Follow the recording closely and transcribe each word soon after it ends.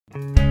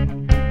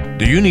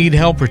Do you need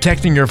help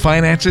protecting your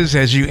finances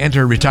as you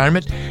enter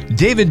retirement?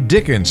 David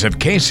Dickens of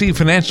KC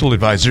Financial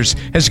Advisors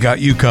has got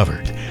you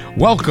covered.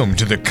 Welcome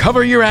to the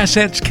Cover Your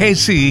Assets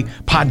KC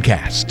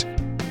podcast.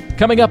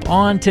 Coming up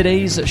on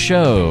today's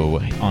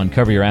show on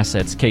Cover Your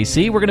Assets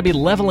KC, we're going to be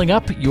leveling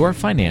up your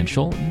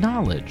financial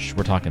knowledge.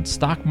 We're talking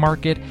stock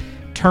market,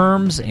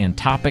 terms, and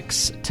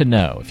topics to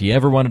know. If you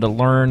ever wanted to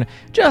learn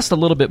just a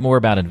little bit more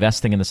about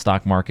investing in the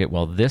stock market,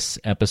 well, this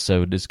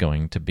episode is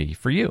going to be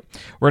for you.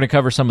 We're going to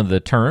cover some of the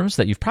terms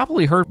that you've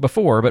probably heard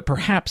before, but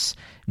perhaps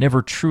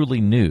never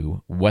truly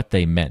knew what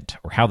they meant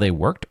or how they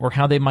worked or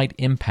how they might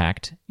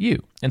impact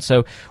you. And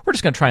so we're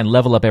just going to try and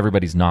level up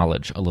everybody's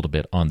knowledge a little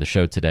bit on the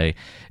show today.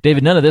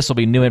 David, none of this will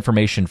be new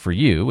information for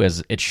you,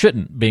 as it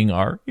shouldn't, being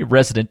our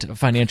resident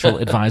financial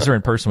advisor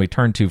and person we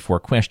turn to for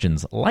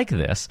questions like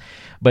this.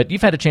 But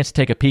you've had a chance to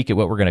take a peek at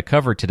what we're going to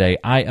cover today.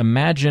 I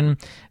imagine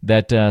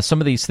that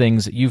some of these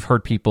things you've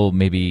heard people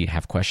maybe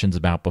have questions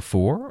about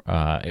before.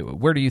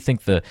 Where do you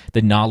think the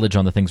knowledge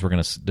on the things we're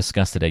going to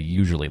discuss today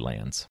usually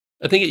lands?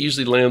 I think it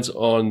usually lands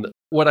on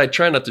what I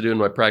try not to do in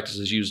my practice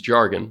is use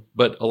jargon,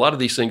 but a lot of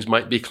these things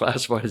might be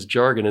classified as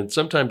jargon. And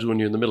sometimes when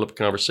you're in the middle of a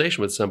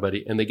conversation with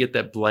somebody and they get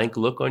that blank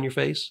look on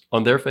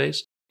their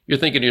face, you're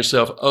thinking to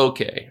yourself,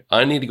 okay,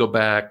 I need to go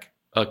back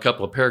a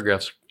couple of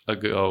paragraphs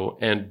ago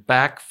and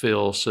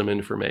backfill some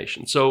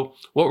information. So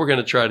what we're going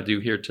to try to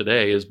do here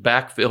today is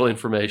backfill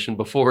information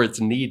before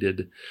it's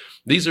needed.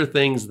 These are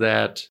things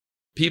that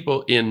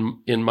people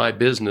in my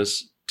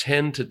business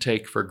tend to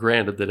take for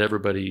granted that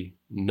everybody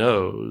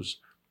knows.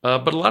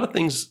 But a lot of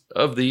things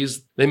of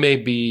these, they may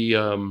be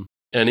an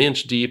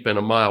inch deep and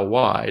a mile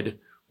wide,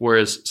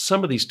 whereas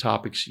some of these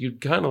topics,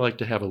 you'd kind of like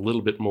to have a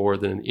little bit more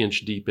than an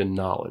inch deep in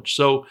knowledge.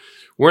 So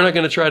we're not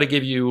going to try to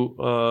give you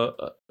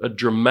a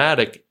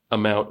dramatic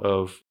amount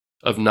of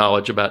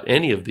knowledge about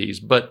any of these,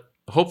 but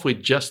hopefully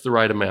just the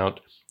right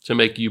amount to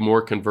make you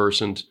more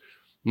conversant,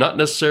 not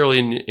necessarily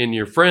in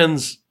your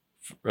friend's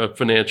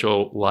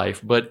financial life,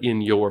 but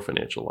in your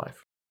financial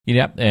life.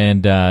 Yeah,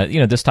 and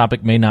this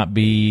topic may not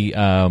be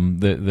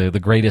the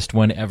greatest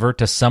one ever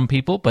to some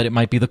people, but it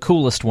might be the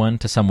coolest one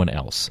to someone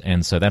else.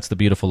 And so that's the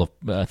beautiful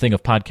thing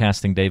of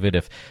podcasting, David.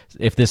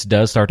 If this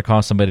does start to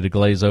cause somebody to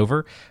glaze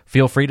over,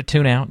 feel free to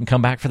tune out and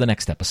come back for the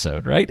next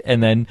episode, right?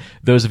 And then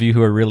those of you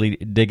who are really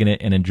digging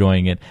it and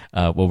enjoying it,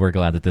 well, we're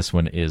glad that this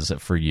one is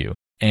for you.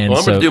 And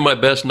I'm going to do my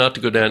best not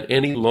to go down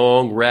any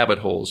long rabbit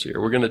holes here.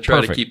 We're going to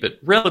try to keep it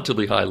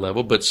relatively high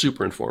level, but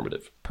super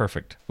informative.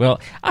 Perfect. Well,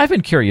 I've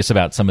been curious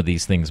about some of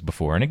these things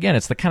before. And again,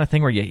 it's the kind of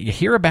thing where you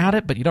hear about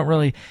it, but you don't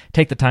really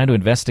take the time to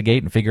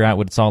investigate and figure out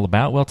what it's all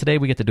about. Well, today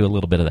we get to do a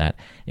little bit of that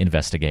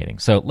investigating.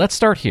 So let's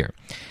start here.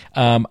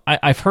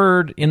 I've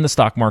heard in the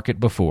stock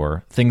market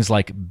before things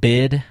like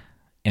bid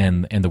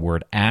and the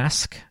word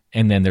ask.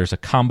 And then there's a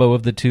combo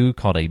of the two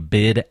called a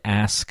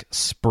bid-ask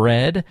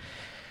spread.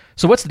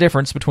 So what's the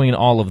difference between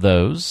all of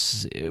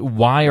those?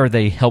 Why are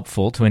they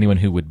helpful to anyone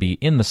who would be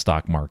in the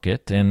stock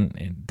market?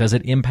 And does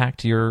it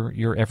impact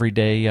your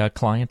everyday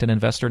client and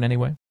investor in any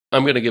way?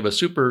 I'm going to give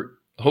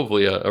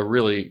hopefully a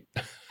really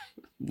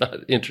not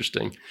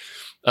interesting,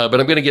 but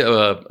I'm going to give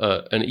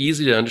an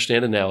easy to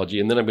understand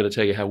analogy, and then I'm going to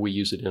tell you how we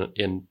use it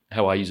in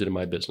how I use it in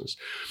my business.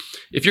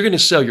 If you're going to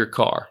sell your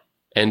car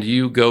and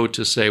you go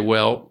to say,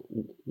 well,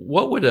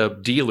 what would a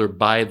dealer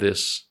buy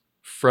this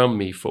from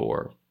me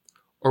for?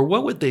 Or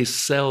what would they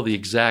sell the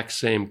exact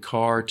same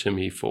car to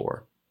me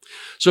for?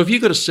 So if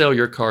you go to sell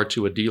your car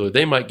to a dealer,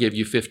 they might give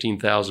you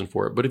 $15,000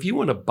 for it. But if you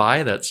want to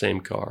buy that same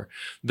car,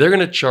 they're going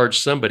to charge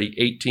somebody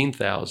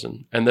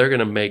 $18,000 and they're going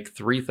to make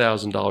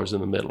 $3,000 in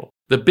the middle.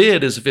 The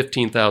bid is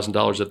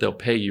 $15,000 that they'll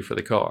pay you for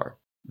the car.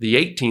 The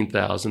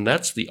 $18,000,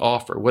 that's the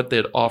offer, what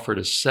they'd offer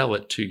to sell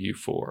it to you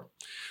for.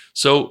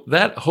 So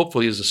that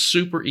hopefully is a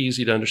super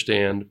easy to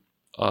understand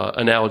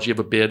analogy of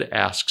a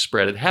bid-ask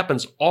spread. It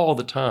happens all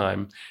the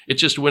time.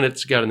 It's just when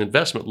it's got an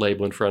investment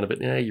label in front of it,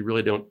 you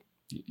really don't,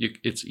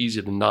 it's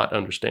easy to not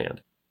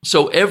understand.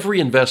 So every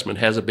investment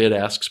has a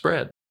bid-ask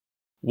spread.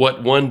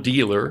 What one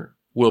dealer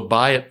will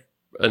buy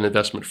an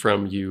investment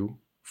from you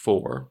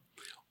for,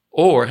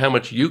 or how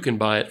much you can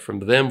buy it from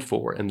them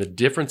for, and the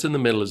difference in the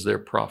middle is their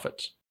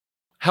profits.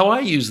 How I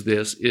use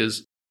this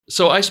is,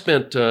 so I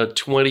spent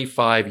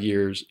 25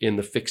 years in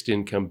the fixed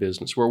income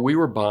business where we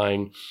were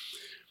buying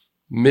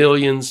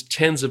millions,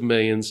 tens of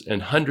millions,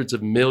 and hundreds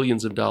of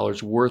millions of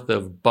dollars worth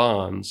of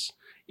bonds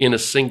in a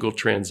single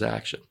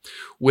transaction.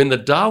 When the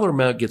dollar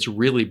amount gets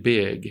really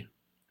big,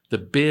 the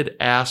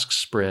bid-ask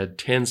spread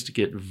tends to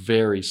get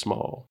very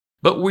small.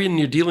 But when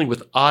you're dealing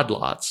with odd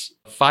lots,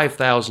 a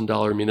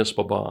 $5,000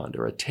 municipal bond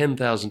or a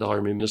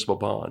 $10,000 municipal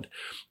bond,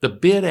 the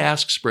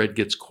bid-ask spread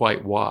gets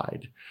quite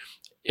wide.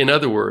 In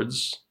other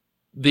words,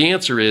 the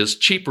answer is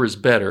cheaper is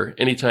better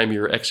anytime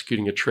you're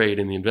executing a trade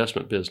in the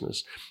investment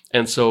business.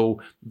 And so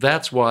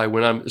that's why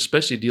when I'm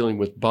especially dealing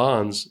with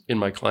bonds in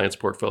my clients'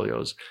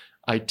 portfolios,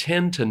 I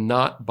tend to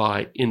not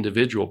buy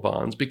individual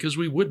bonds because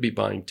we would be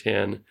buying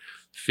 $10,000,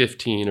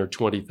 $15,000, or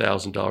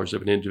 $20,000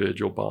 of an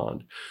individual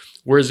bond.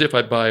 Whereas if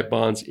I buy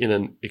bonds in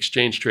an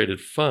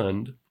exchange-traded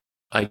fund,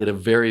 I get a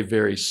very,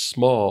 very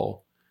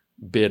small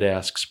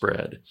bid-ask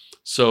spread.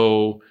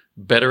 So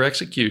better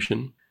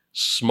execution,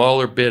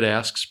 smaller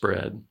bid-ask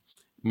spread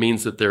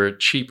means that they're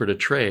cheaper to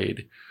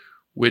trade,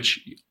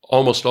 which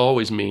almost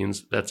always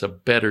means that's a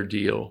better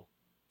deal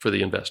for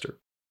the investor.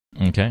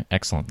 Okay,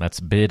 excellent.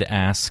 That's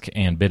bid-ask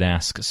and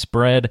bid-ask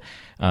spread.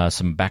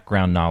 Some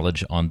background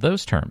knowledge on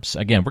those terms.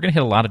 Again, we're going to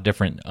hit a lot of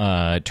different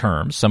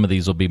terms. Some of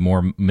these will be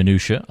more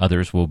minutia.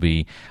 Others will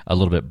be a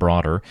little bit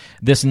broader.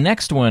 This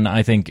next one,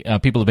 I think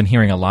people have been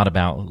hearing a lot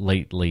about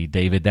lately,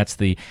 David. That's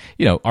the,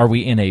 are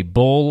we in a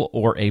bull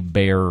or a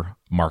bear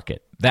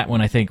market? That one,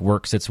 I think,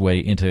 works its way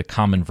into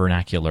common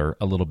vernacular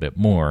a little bit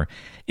more.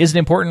 Is it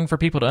important for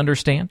people to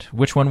understand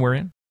which one we're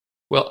in?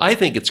 Well, I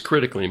think it's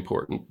critically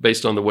important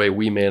based on the way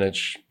we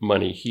manage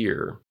money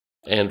here.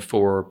 And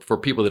for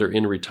people that are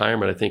in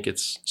retirement, I think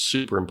it's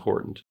super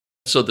important.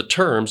 So the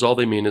terms, all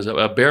they mean is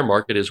a bear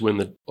market is when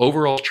the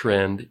overall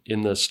trend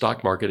in the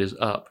stock market is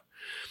up.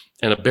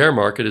 And a bear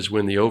market is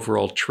when the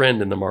overall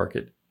trend in the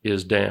market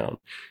is down.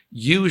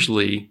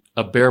 Usually,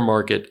 a bear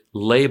market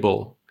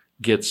label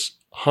gets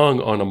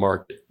hung on a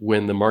market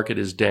when the market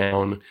is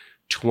down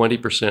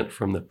 20%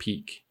 from the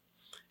peak.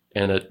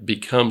 And it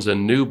becomes a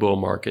new bull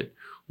market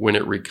when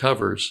it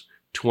recovers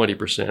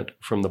 20%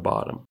 from the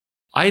bottom.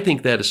 I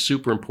think that is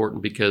super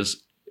important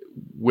because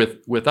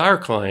with our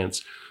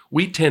clients,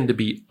 we tend to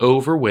be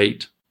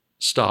overweight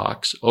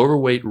stocks,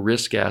 overweight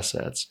risk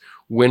assets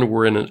when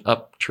we're in an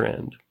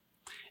uptrend.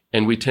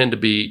 And we tend to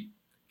be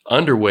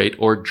underweight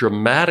or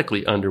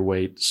dramatically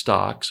underweight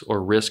stocks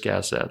or risk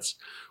assets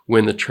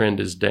when the trend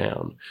is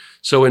down.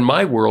 So in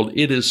my world,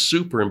 it is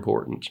super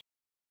important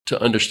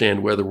to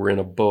understand whether we're in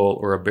a bull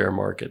or a bear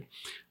market.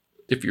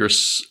 If you're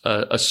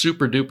a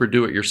super duper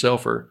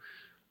do-it-yourselfer,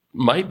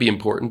 might be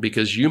important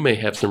because you may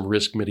have some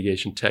risk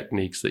mitigation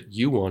techniques that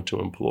you want to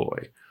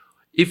employ.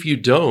 If you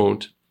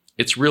don't,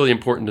 it's really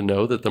important to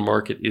know that the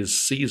market is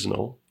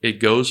seasonal. It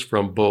goes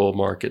from bull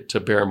market to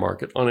bear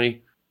market on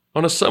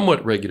a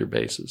somewhat regular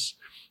basis.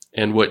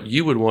 And what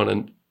you would want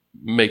to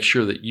make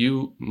sure that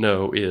you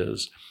know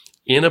is,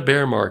 in a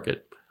bear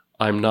market,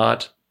 I'm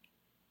not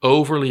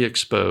overly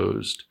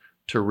exposed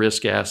to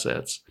risk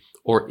assets,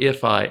 or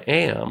if I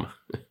am,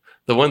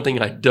 the one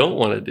thing I don't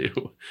want to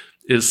do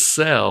is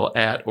sell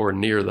at or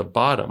near the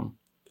bottom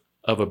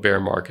of a bear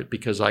market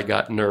because I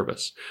got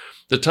nervous.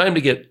 The time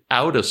to get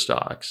out of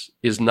stocks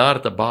is not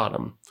at the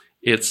bottom.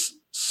 It's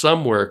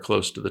somewhere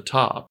close to the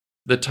top.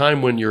 The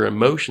time when your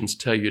emotions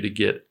tell you to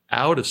get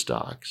out of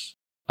stocks,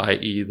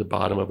 i.e. the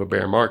bottom of a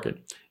bear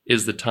market,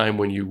 is the time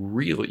when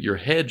your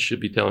head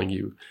should be telling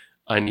you,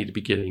 I need to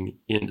be getting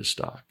into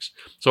stocks.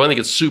 So I think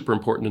it's super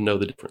important to know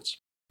the difference.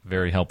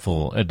 Very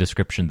helpful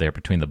description there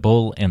between the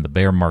bull and the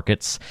bear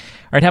markets.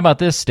 All right, how about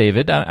this,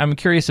 David? I'm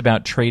curious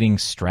about trading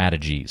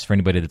strategies. For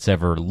anybody that's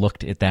ever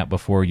looked at that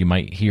before, you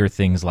might hear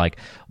things like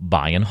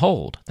buy and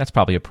hold. That's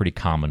probably a pretty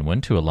common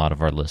one to a lot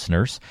of our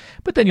listeners.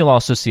 But then you'll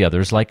also see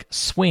others like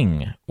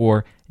swing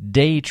or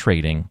day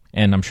trading,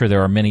 and I'm sure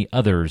there are many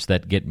others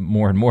that get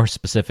more and more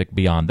specific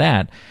beyond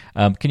that.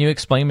 Can you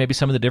explain maybe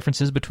some of the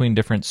differences between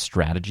different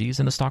strategies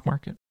in the stock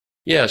market?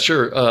 Yeah,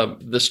 sure.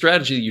 The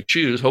strategy you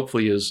choose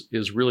hopefully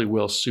is really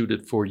well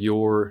suited for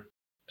your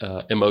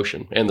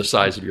emotion and the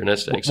size of your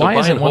nest egg. So why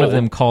isn't one of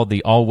them called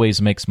the always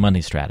makes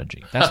money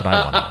strategy? That's what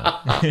I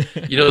want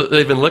to know.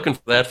 They've been looking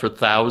for that for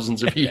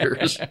thousands of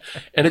years,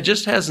 and it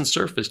just hasn't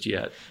surfaced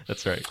yet.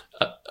 That's right.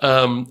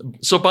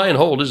 So buy and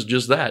hold is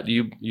just that.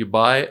 You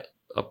buy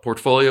a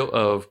portfolio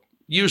of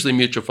usually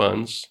mutual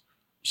funds,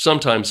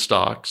 sometimes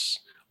stocks,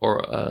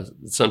 or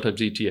sometimes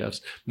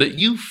ETFs that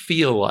you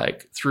feel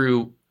like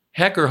through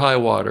heck or high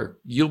water,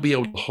 you'll be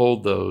able to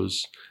hold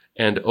those.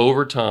 And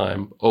over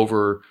time,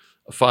 over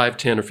a 5,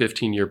 10, or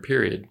 15-year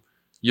period,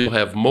 you'll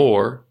have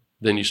more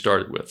than you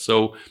started with.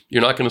 So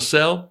you're not going to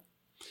sell.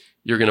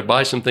 You're going to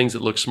buy some things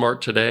that look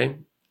smart today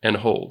and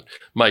hold.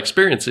 My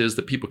experience is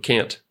that people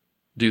can't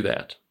do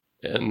that.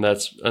 And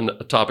that's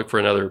a topic for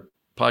another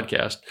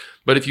podcast.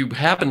 But if you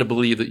happen to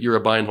believe that you're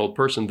a buy and hold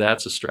person,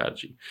 that's a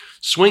strategy.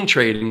 Swing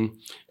trading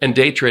and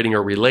day trading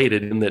are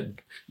related in that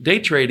day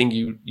trading,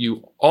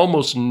 you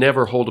almost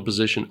never hold a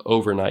position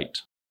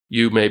overnight.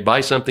 You may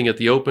buy something at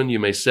the open, you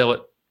may sell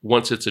it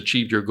once it's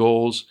achieved your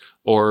goals,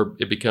 or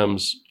it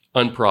becomes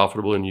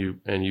unprofitable and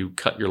you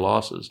cut your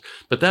losses.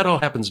 But that all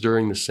happens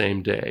during the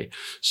same day.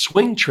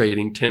 Swing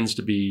trading tends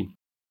to be,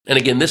 and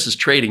again, this is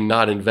trading,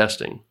 not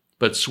investing.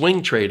 But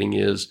swing trading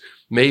is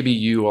maybe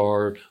you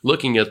are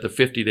looking at the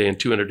 50-day and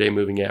 200-day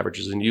moving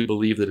averages and you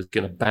believe that it's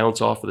going to bounce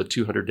off of the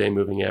 200-day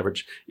moving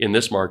average in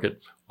this market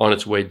on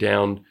its way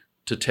down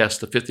to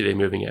test the 50-day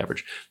moving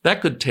average.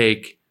 That could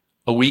take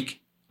a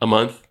week, a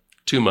month,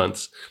 2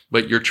 months,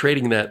 but you're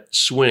trading that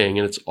swing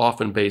and it's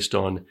often based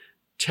on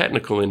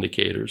technical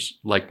indicators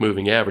like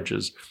moving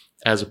averages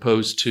as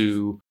opposed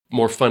to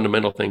more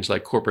fundamental things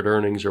like corporate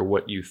earnings or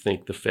what you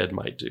think the Fed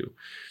might do.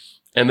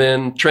 And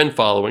then trend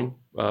following,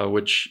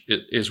 which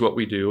is what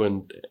we do,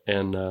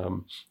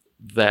 and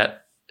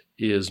that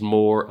is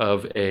more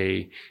of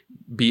a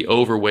be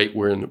overweight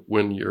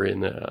when you're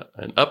in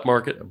an up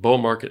market, a bull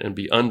market, and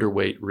be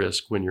underweight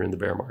risk when you're in the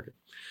bear market.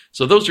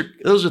 So those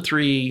are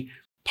three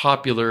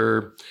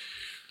popular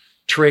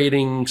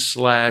trading /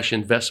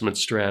 investment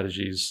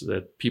strategies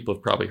that people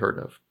have probably heard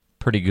of.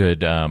 Pretty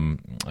good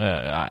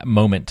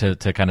moment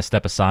to kind of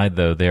step aside,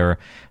 though. There,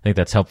 I think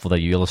that's helpful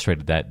that you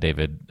illustrated that,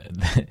 David.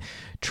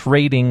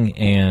 Trading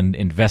and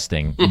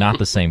investing, not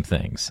the same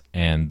things,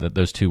 and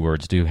those two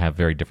words do have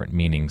very different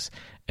meanings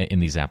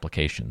in these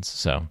applications.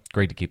 So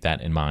great to keep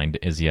that in mind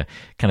as you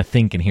kind of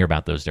think and hear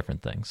about those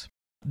different things.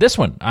 This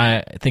one,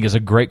 I think, is a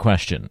great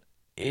question.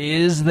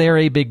 Is there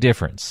a big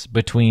difference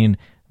between,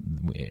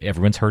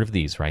 everyone's heard of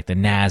these, right? The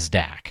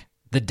NASDAQ,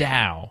 the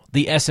Dow,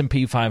 the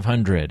S&P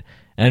 500,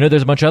 and I know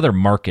there's a bunch of other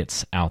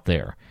markets out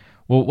there.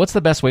 Well, what's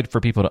the best way for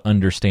people to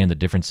understand the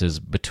differences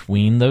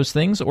between those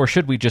things, or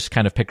should we just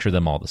kind of picture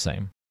them all the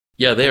same?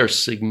 Yeah, they are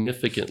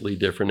significantly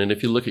different. And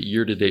if you look at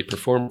year-to-date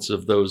performance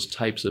of those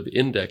types of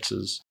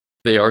indexes,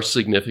 they are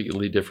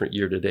significantly different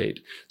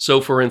year-to-date.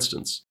 So, for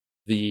instance,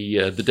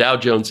 the Dow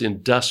Jones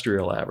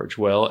Industrial Average,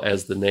 well,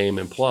 as the name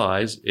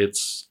implies,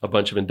 it's a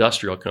bunch of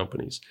industrial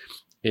companies.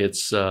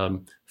 It's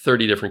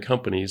 30 different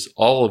companies,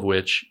 all of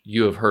which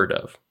you have heard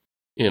of.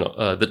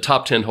 The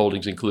top 10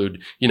 holdings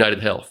include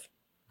United Health,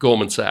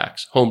 Goldman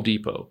Sachs, Home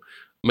Depot,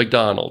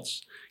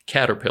 McDonald's,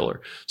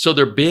 Caterpillar. So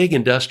they're big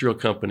industrial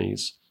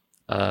companies,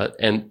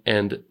 and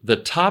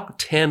the top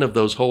 10 of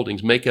those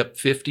holdings make up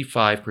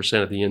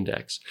 55% of the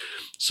index.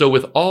 So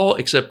with all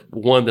except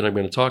one that I'm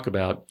going to talk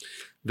about,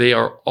 they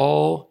are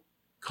all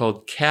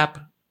called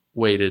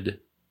cap-weighted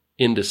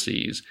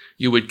indices.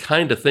 You would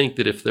kind of think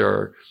that if there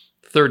are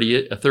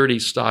 30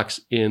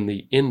 stocks in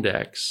the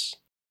index,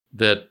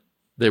 that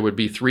there would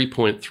be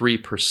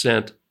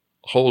 3.3%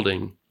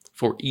 holding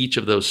for each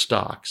of those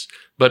stocks.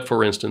 But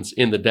for instance,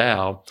 in the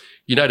Dow,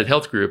 United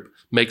Health Group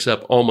makes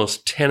up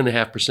almost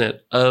 10.5%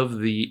 of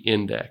the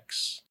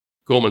index.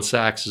 Goldman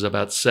Sachs is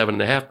about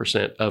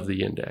 7.5% of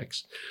the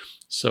index.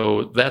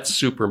 So that's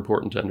super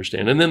important to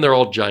understand. And then they're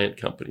all giant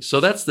companies. So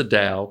that's the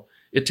Dow.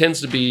 It tends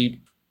to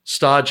be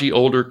stodgy,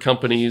 older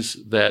companies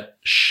that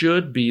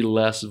should be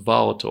less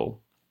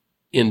volatile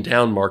in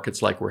down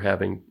markets like we're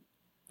having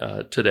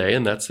today,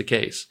 and that's the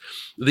case.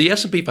 The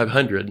S&P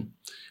 500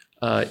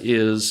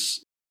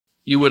 is,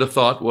 you would have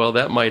thought, well,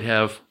 that might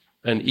have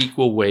an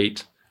equal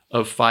weight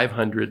of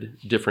 500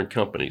 different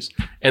companies.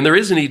 And there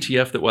is an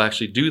ETF that will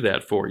actually do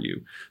that for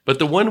you. But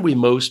the one we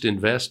most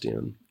invest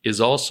in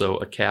is also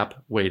a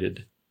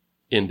cap-weighted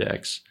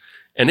index.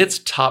 And its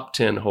top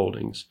 10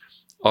 holdings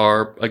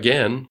are,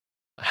 again,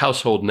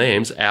 household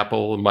names: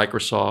 Apple,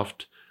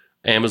 Microsoft,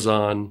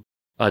 Amazon.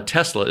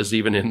 Tesla is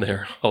even in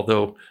there,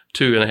 although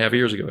 2.5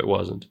 years ago it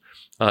wasn't.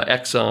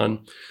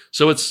 Exxon.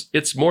 So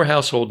it's more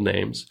household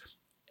names.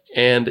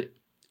 And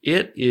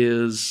it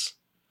is,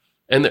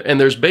 and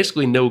there's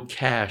basically no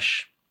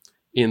cash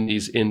in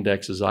these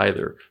indexes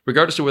either.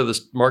 Regardless of whether the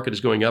market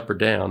is going up or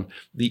down,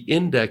 the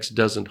index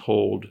doesn't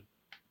hold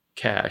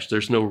cash.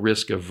 There's no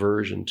risk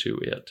aversion to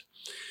it.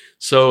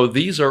 So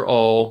these are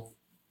all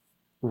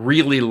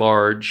really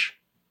large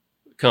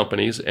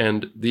companies,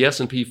 and the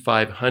S&P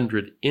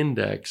 500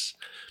 index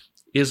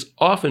is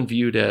often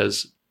viewed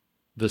as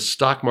the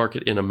stock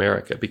market in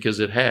America because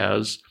it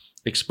has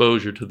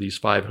exposure to these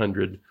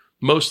 500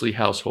 mostly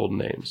household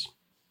names.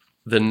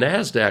 The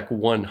NASDAQ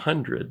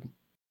 100,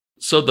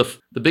 so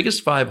the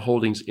biggest 5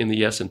 holdings in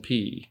the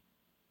S&P,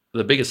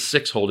 the biggest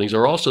 6 holdings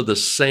are also the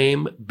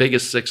same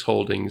biggest 6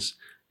 holdings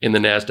in the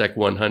NASDAQ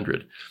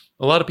 100.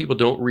 A lot of people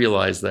don't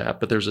realize that,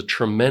 but there's a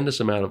tremendous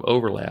amount of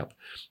overlap.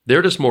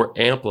 They're just more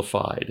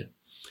amplified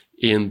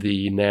in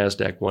the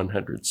NASDAQ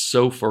 100.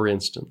 So for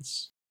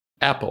instance,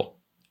 Apple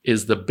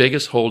is the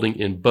biggest holding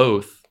in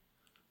both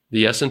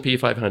the S&P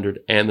 500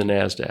 and the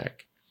NASDAQ.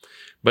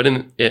 But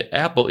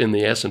Apple in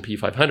the S&P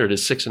 500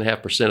 is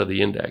 6.5% of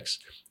the index.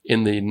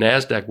 In the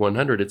NASDAQ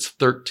 100, it's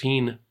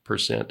 13%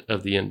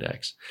 of the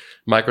index.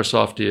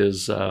 Microsoft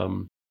is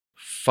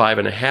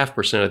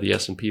 5.5% of the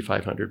S&P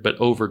 500, but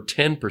over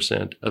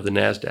 10% of the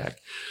NASDAQ.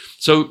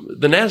 So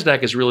the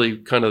NASDAQ is really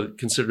kind of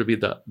considered to be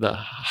the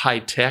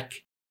high-tech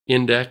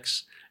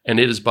index, and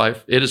it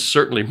is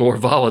certainly more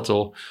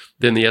volatile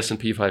than the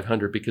S&P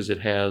 500 because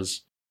it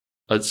has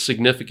a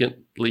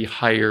significantly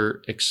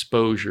higher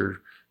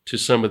exposure to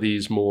some of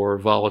these more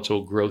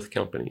volatile growth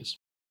companies.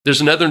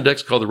 There's another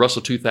index called the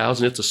Russell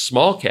 2000. It's a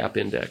small cap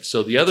index.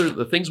 So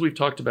the things we've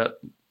talked about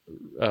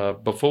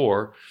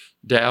before,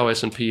 Dow,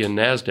 S&P, and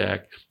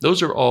NASDAQ,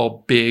 those are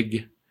all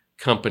big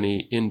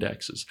company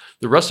indexes.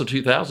 The Russell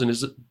 2000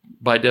 is,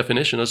 by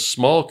definition, a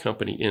small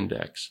company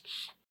index.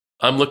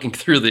 I'm looking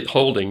through the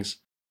holdings.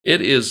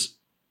 It is,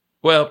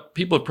 well,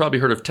 people have probably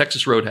heard of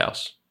Texas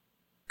Roadhouse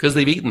because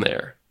they've eaten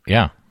there.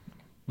 Yeah.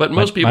 But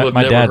most people have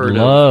never heard of... My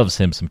dad loves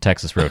him some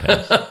Texas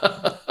Roadhouse.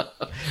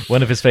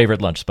 One of his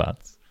favorite lunch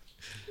spots.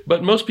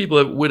 But most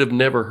people would have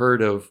never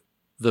heard of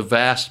the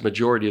vast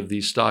majority of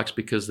these stocks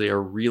because they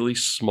are really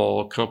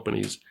small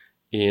companies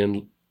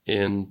in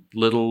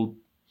little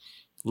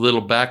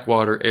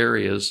backwater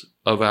areas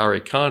of our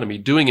economy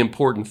doing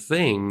important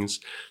things.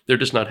 They're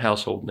just not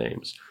household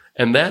names.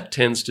 And that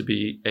tends to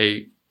be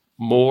a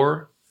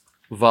more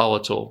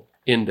volatile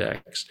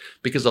index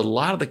because a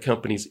lot of the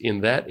companies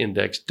in that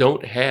index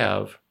don't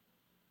have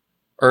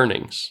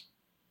earnings.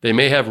 They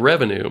may have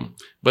revenue,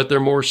 but they're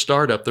more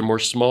startup, they're more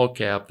small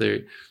cap,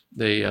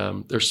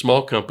 they're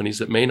small companies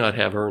that may not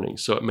have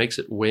earnings, so it makes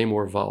it way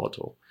more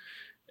volatile.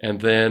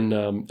 And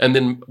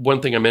then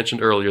one thing I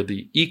mentioned earlier,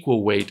 the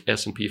equal weight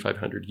S&P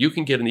 500. You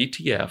can get an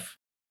ETF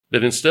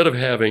that instead of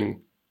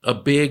having a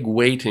big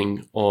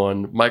weighting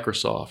on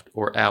Microsoft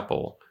or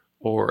Apple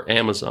or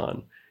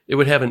Amazon, it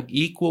would have an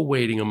equal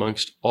weighting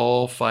amongst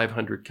all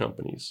 500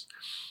 companies.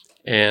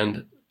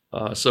 And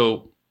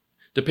so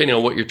depending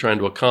on what you're trying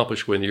to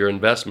accomplish with your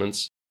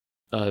investments,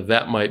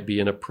 that might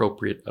be an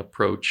appropriate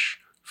approach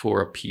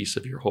for a piece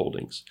of your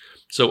holdings.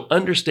 So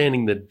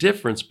understanding the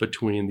difference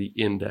between the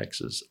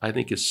indexes, I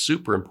think, is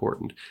super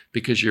important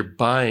because you're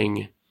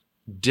buying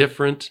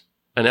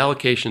an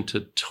allocation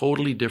to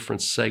totally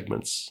different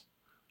segments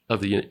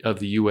of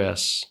the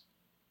U.S.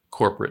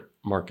 corporate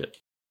market.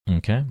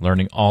 Okay,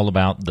 learning all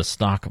about the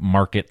stock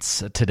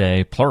markets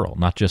today, plural,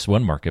 not just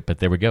one market, but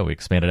there we go. We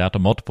expanded out to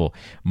multiple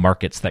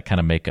markets that kind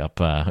of make up,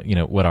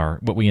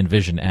 what we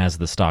envision as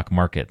the stock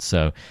market.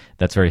 So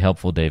that's very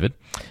helpful, David.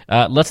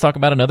 Let's talk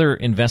about another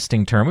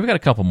investing term. We've got a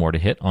couple more to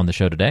hit on the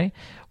show today.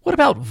 What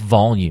about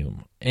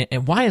volume?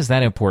 And why is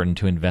that important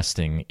to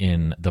investing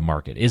in the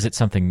market? Is it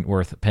something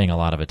worth paying a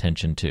lot of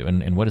attention to?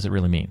 And what does it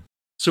really mean?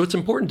 So it's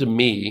important to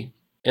me,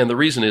 and the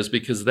reason is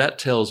because that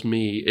tells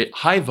me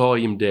high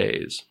volume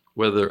days,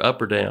 whether they're up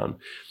or down,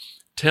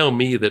 tell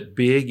me that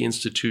big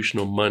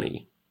institutional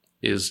money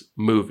is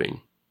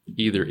moving,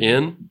 either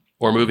in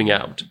or moving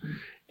out.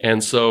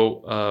 And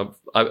so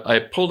I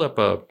pulled up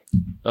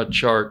a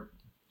chart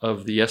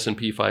of the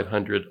S&P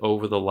 500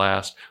 over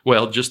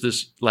just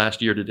this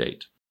last year to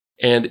date.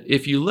 And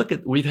if you look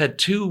at, we've had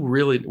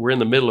we're in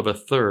the middle of a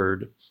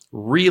third,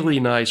 really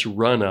nice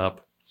run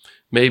up,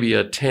 maybe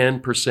a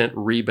 10%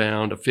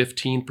 rebound, a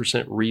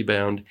 15%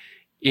 rebound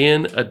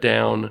in a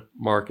down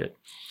market.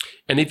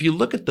 And if you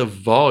look at the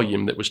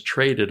volume that was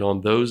traded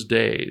on those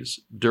days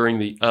during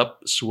the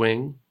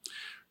upswing,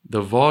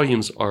 the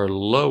volumes are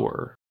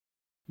lower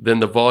than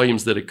the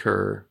volumes that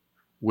occur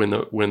when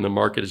the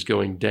market is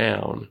going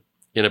down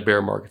in a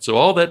bear market. So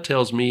all that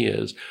tells me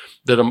is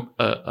that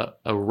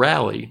a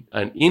rally,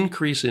 an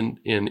increase in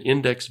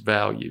index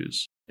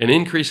values, an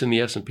increase in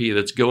the S&P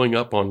that's going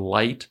up on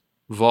light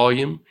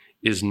volume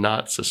is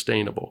not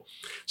sustainable.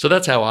 So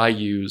that's how I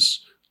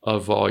use a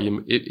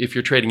volume. If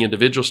you're trading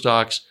individual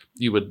stocks,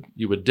 you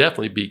would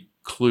definitely be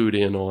clued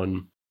in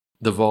on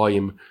the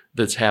volume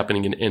that's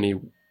happening in any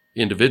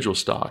individual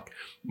stock.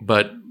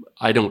 But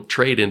I don't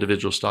trade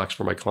individual stocks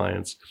for my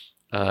clients,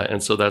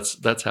 and so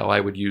that's how I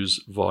would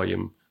use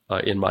volume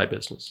in my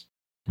business.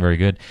 Very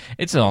good.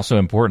 It's also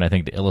important, I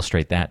think, to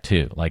illustrate that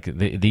too. Like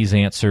these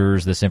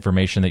answers, this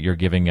information that you're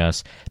giving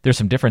us, there's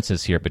some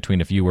differences here between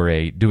if you were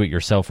a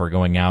do-it-yourselfer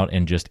going out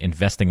and just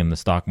investing in the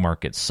stock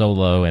market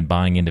solo and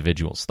buying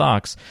individual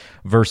stocks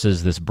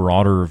versus this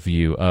broader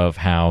view of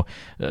how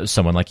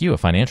someone like you, a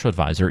financial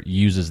advisor,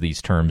 uses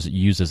these terms,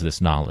 uses this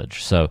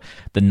knowledge. So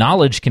the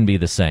knowledge can be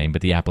the same,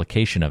 but the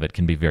application of it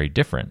can be very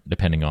different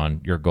depending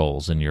on your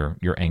goals and your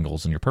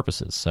angles and your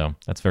purposes. So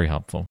that's very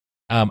helpful.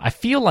 I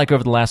feel like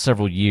over the last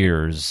several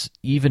years,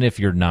 even if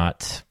you're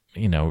not,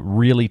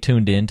 really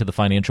tuned into the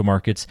financial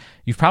markets,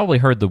 you've probably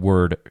heard the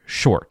word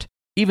short.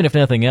 Even if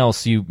nothing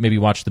else, you maybe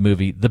watched the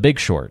movie The Big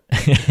Short,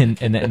 and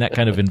that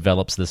kind of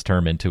envelops this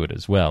term into it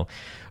as well.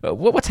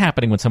 What's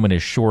happening when someone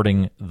is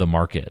shorting the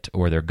market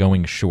or they're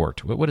going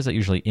short? What does that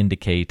usually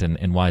indicate,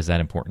 and why is that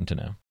important to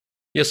know?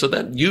 Yeah, so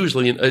that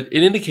usually it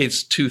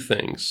indicates two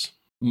things.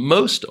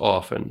 Most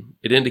often,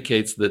 it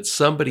indicates that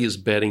somebody is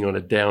betting on a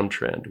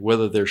downtrend,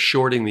 whether they're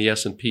shorting the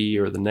S&P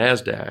or the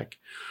NASDAQ,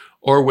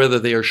 or whether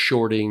they are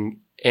shorting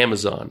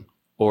Amazon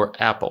or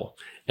Apple.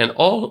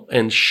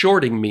 And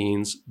shorting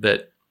means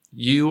that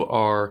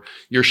you're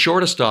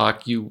short a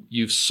stock,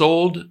 you've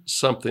sold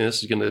something.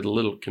 This is going to get a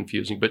little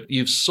confusing, but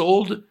you've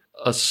sold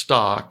a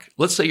stock.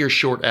 Let's say you're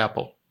short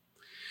Apple.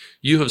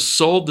 You have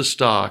sold the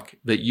stock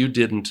that you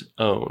didn't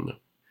own.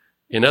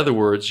 In other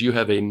words, you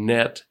have a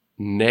net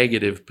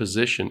negative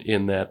position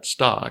in that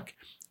stock.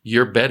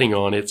 You're betting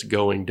on it's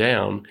going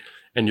down,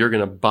 and you're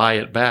going to buy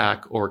it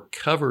back or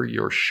cover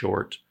your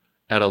short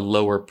at a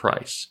lower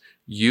price.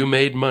 You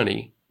made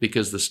money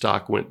because the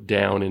stock went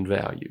down in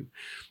value.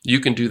 You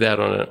can do that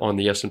on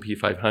the S&P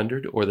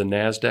 500 or the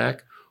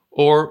NASDAQ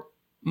or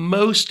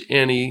most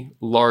any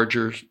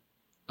larger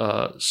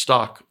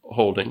stock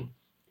holding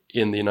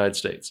in the United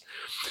States.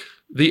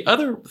 The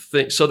other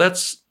thing, so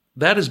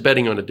that is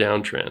betting on a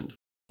downtrend.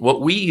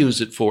 What we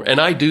use it for,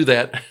 and I do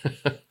that,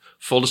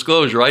 full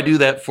disclosure, I do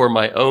that for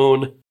my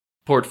own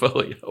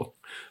portfolio,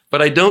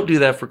 but I don't do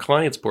that for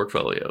clients'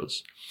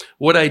 portfolios.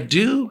 What I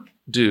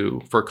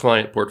do for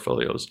client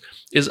portfolios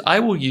is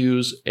I will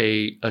use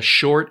a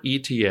short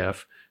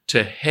ETF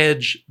to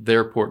hedge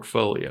their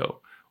portfolio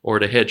or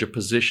to hedge a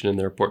position in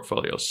their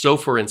portfolio. So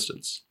for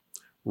instance,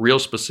 real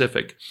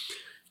specific,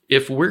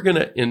 if we're going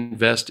to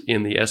invest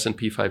in the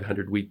S&P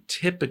 500, we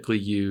typically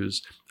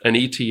use an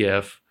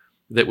ETF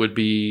that would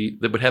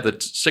have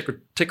the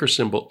ticker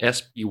symbol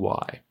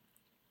SPY.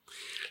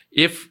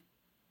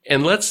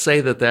 And let's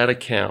say that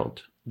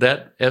account,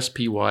 that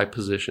SPY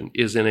position,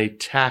 is in a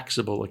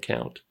taxable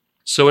account.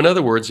 So in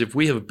other words, if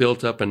we have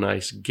built up a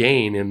nice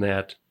gain in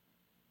that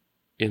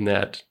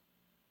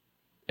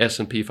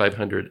S&P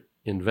 500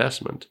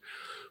 investment,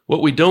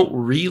 what we don't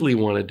really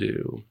want to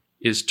do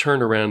is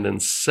turn around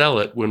and sell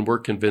it when we're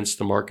convinced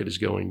the market is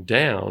going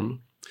down,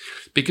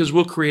 because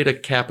we'll create a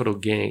capital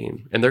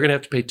gain and they're going to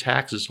have to pay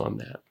taxes on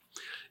that.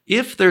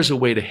 If there's a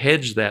way to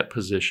hedge that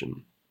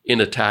position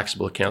in a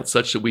taxable account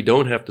such that we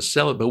don't have to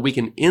sell it, but we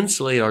can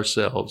insulate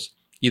ourselves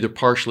either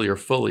partially or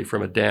fully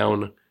from a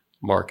down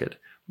market,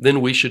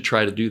 then we should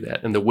try to do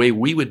that. And the way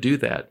we would do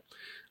that,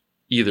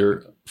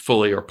 either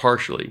fully or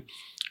partially,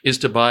 is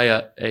to buy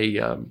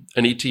an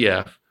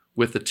ETF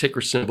with the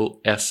ticker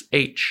symbol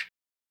SH.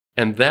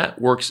 And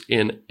that works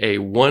in a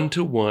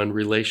one-to-one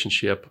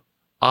relationship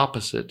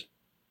opposite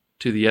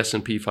to the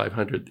S&P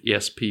 500, the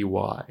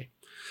SPY.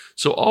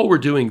 So all we're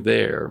doing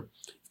there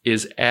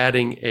is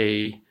adding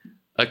a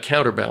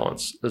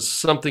counterbalance,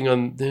 something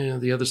on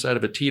the other side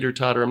of a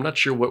teeter-totter. I'm not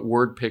sure what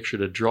word picture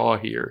to draw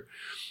here,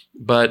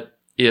 but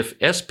if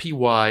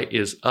SPY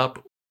is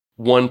up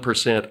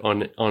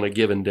 1% on a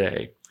given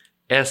day,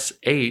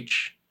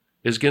 SH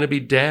is going to be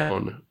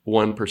down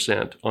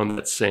 1% on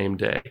that same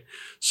day.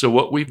 So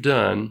what we've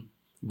done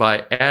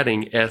by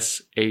adding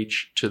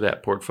SH to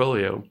that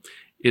portfolio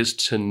is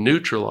to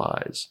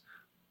neutralize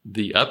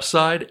the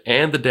upside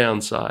and the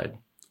downside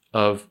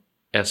of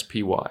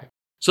SPY.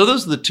 So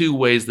those are the two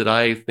ways that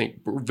I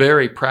think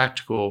very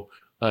practical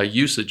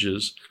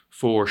usages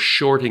for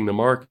shorting the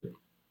market.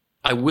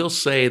 I will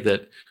say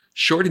that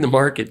shorting the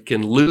market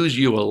can lose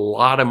you a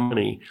lot of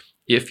money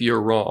if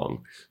you're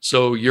wrong.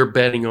 So you're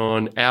betting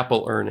on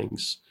Apple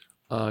earnings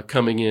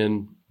coming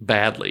in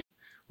badly.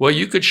 Well,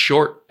 you could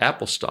short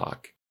Apple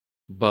stock,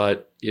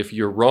 but if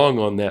you're wrong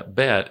on that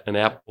bet and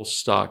Apple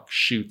stock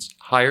shoots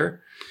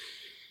higher,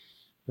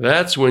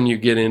 that's when you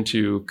get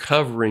into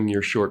covering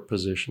your short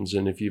positions.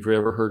 And if you've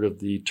ever heard of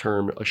the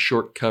term a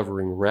short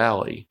covering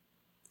rally,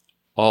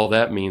 all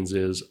that means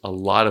is a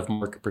lot of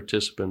market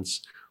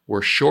participants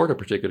were short a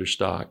particular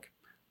stock,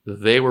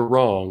 they were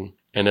wrong,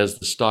 and as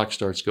the stock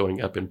starts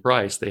going up in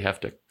price, they have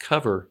to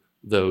cover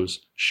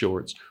those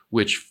shorts,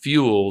 which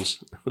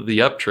fuels the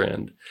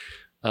uptrend.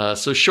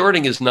 So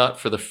shorting is not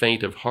for the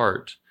faint of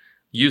heart.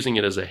 Using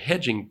it as a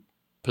hedging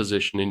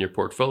position in your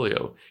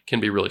portfolio can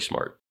be really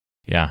smart.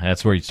 Yeah,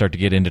 that's where you start to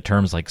get into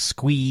terms like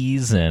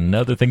squeeze and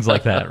other things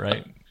like that,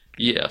 right?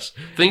 Yes,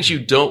 things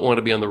you don't want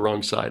to be on the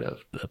wrong side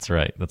of. That's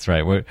right. That's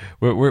right.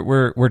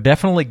 We're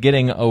definitely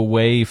getting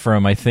away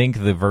from, I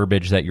think, the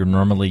verbiage that you're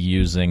normally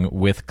using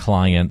with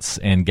clients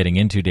and getting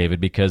into,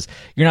 David, because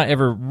you're not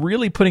ever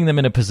really putting them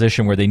in a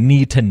position where they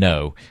need to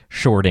know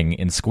shorting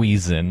and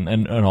squeezing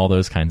and all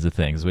those kinds of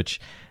things, which,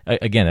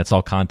 again, it's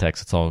all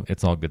context.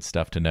 It's all good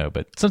stuff to know.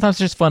 But sometimes it's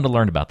just fun to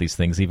learn about these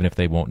things, even if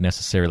they won't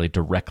necessarily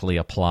directly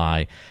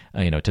apply,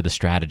 to the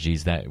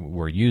strategies that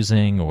we're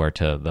using or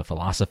to the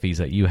philosophies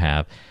that you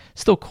have.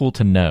 Still cool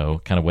to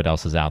know kind of what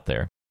else is out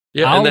there.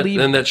 Yeah,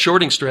 and that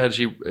shorting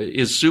strategy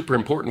is super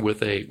important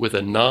with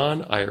a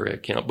non-IRA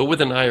account. But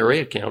with an IRA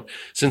account,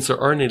 since there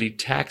aren't any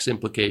tax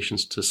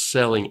implications to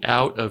selling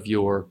out of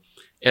your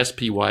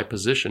SPY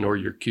position or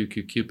your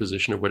QQQ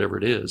position or whatever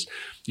it is,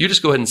 you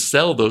just go ahead and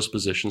sell those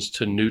positions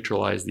to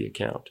neutralize the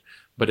account.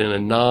 But in a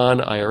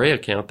non-IRA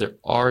account, there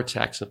are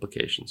tax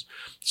implications.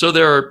 So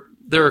there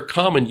are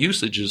common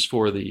usages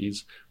for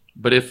these,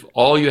 but if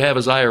all you have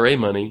is IRA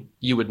money,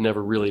 you would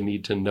never really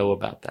need to know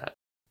about that.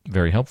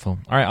 Very helpful.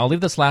 All right, I'll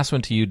leave this last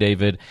one to you,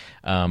 David.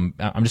 I'm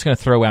just going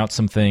to throw out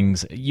some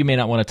things. You may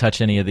not want to touch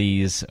any of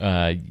these.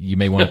 You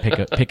may want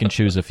to pick and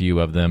choose a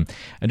few of them.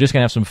 I'm just going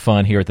to have some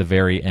fun here at the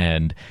very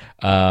end.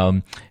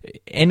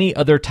 Any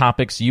other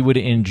topics you would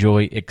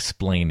enjoy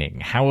explaining?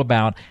 How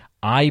about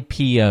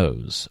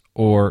IPOs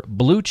or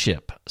blue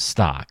chip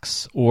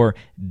stocks or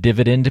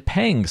dividend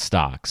paying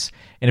stocks?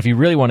 And if you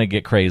really want to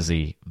get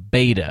crazy,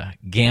 beta,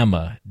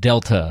 gamma,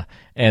 delta,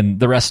 and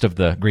the rest of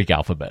the Greek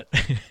alphabet.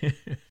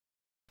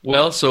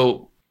 Well,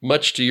 so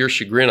much to your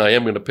chagrin, I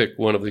am going to pick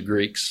one of the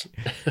Greeks.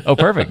 Oh,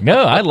 perfect.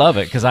 No, I love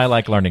it because I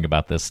like learning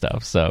about this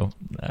stuff. So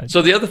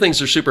the other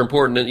things are super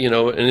important,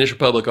 initial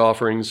public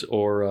offerings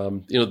or,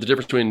 the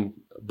difference between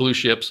blue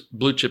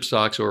chip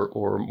stocks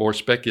or more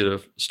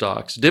speculative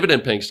stocks,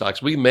 dividend paying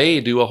stocks. We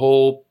may do a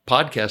whole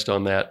podcast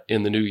on that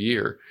in the new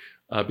year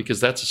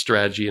because that's a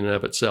strategy in and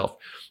of itself.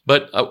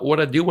 But what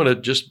I do want to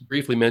just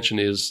briefly mention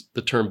is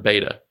the term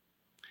beta,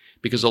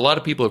 because a lot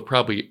of people have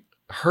probably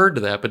heard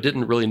that but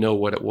didn't really know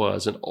what it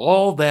was and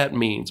all that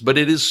means. But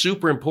it is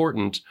super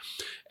important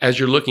as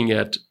you're looking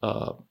at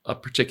a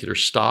particular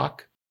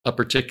stock, a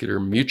particular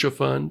mutual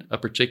fund, a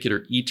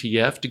particular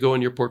ETF to go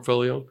in your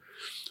portfolio.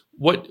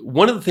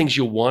 One of the things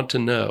you'll want to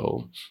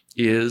know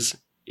is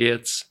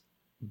its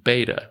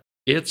beta,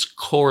 its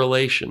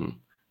correlation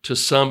to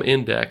some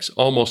index,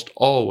 almost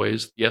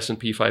always the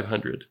S&P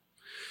 500.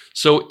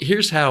 So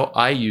here's how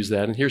I use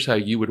that, and here's how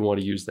you would want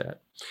to use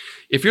that.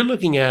 If you're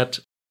looking at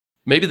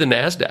maybe the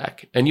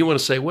NASDAQ, and you want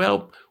to say,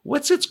 well,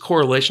 what's its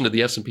correlation to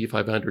the S&P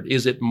 500?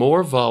 Is it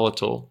more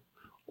volatile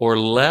or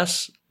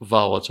less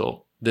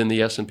volatile than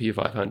the S&P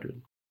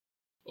 500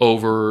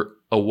 over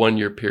a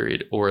 1-year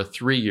period or a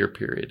 3-year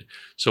period?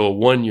 So a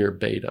 1-year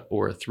beta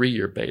or a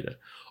 3-year beta.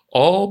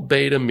 All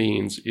beta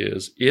means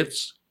is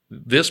it's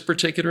this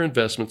particular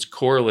investment's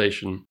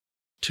correlation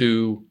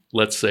to,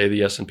 let's say,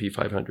 the S&P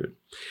 500.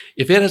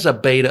 If it has a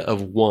beta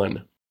of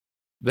 1,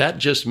 that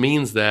just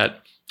means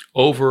that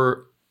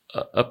over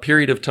a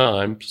period of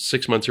time,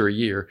 6 months or a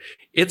year,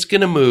 it's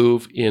going to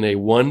move in a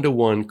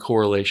 1-to-1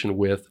 correlation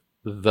with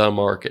the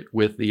market,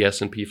 with the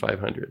S&P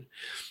 500.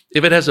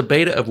 If it has a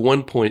beta of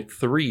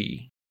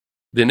 1.3,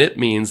 then it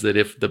means that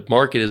if the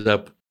market is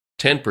up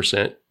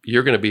 10%,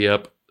 you're going to be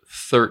up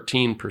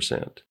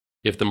 13%.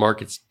 If the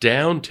market's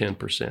down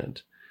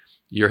 10%,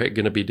 you're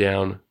going to be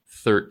down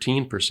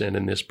 13%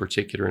 in this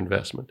particular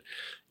investment.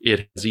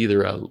 It has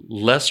either a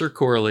lesser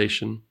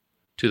correlation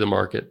to the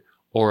market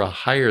or a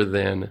higher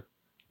than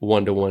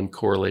 1-to-1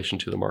 correlation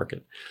to the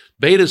market.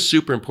 Beta is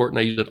super important.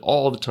 I use it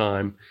all the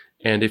time.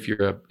 And if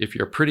you're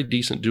a pretty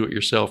decent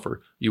do-it-yourselfer,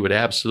 you would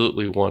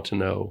absolutely want to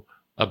know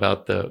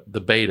about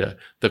the beta,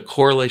 the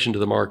correlation to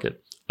the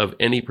market of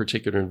any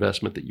particular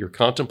investment that you're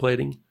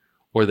contemplating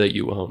or that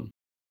you own.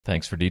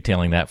 Thanks for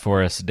detailing that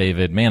for us,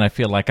 David. Man, I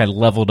feel like I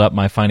leveled up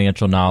my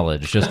financial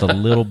knowledge just a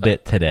little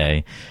bit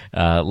today,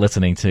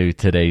 listening to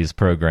today's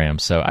program.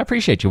 So I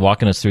appreciate you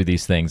walking us through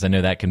these things. I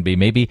know that can be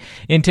maybe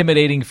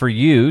intimidating for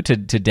you to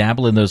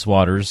dabble in those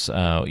waters,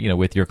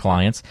 with your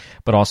clients,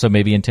 but also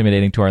maybe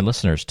intimidating to our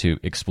listeners to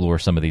explore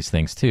some of these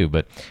things too.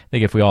 But I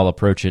think if we all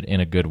approach it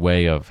in a good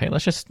way of, hey,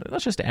 let's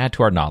just add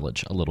to our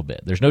knowledge a little bit.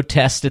 There's no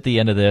test at the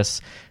end of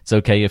this. It's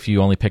okay if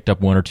you only picked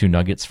up 1 or 2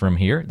 nuggets from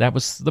here. That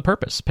was the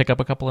purpose. Pick up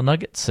a couple of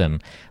nuggets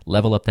and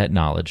level up that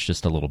knowledge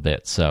just a little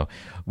bit. So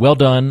well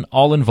done,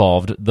 all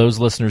involved, those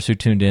listeners who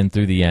tuned in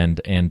through the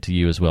end, and to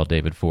you as well,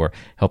 David, for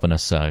helping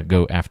us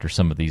go after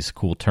some of these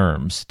cool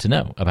terms to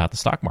know about the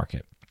stock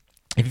market.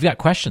 If you've got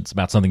questions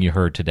about something you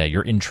heard today,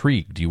 you're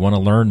intrigued, you want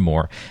to learn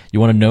more,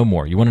 you want to know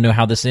more, you want to know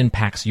how this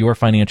impacts your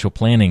financial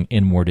planning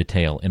in more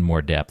detail, in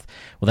more depth,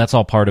 well, that's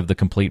all part of the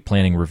complete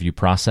planning review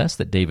process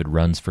that David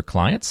runs for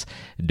clients,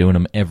 doing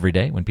them every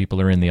day when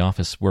people are in the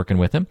office working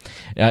with him.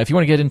 If you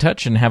want to get in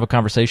touch and have a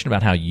conversation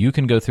about how you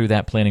can go through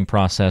that planning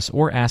process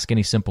or ask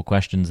any simple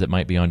questions that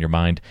might be on your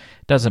mind,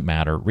 doesn't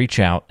matter. Reach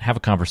out, have a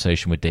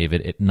conversation with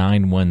David at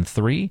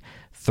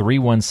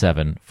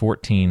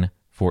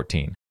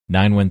 913-317-1414.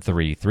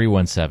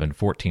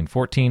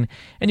 913-317-1414.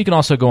 And you can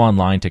also go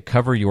online to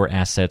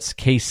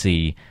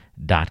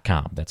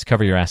coveryourassetskc.com. That's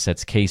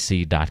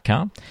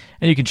coveryourassetskc.com.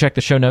 And you can check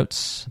the show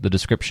notes, the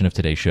description of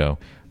today's show,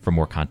 for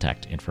more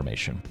contact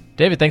information.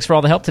 David, thanks for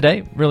all the help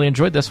today. Really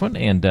enjoyed this one,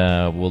 and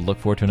we'll look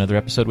forward to another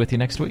episode with you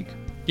next week.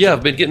 Yeah,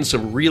 I've been getting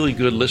some really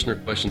good listener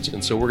questions,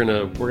 and so we're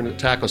gonna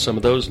tackle some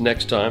of those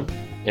next time,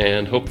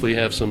 and hopefully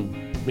have some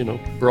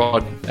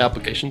broad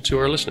application to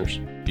our listeners.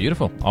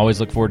 Beautiful. Always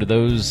look forward to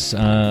those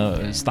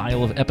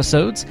style of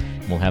episodes.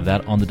 We'll have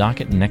that on the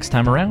docket next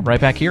time around,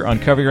 right back here on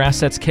Cover Your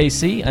Assets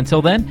KC.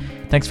 Until then,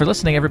 thanks for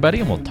listening,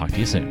 everybody, and we'll talk to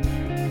you soon.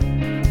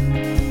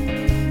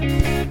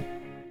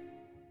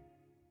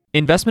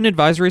 Investment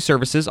advisory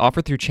services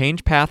offered through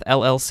ChangePath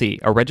LLC,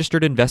 a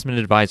registered investment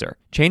advisor.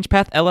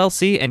 ChangePath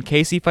LLC and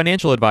KC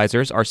Financial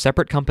Advisors are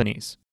separate companies.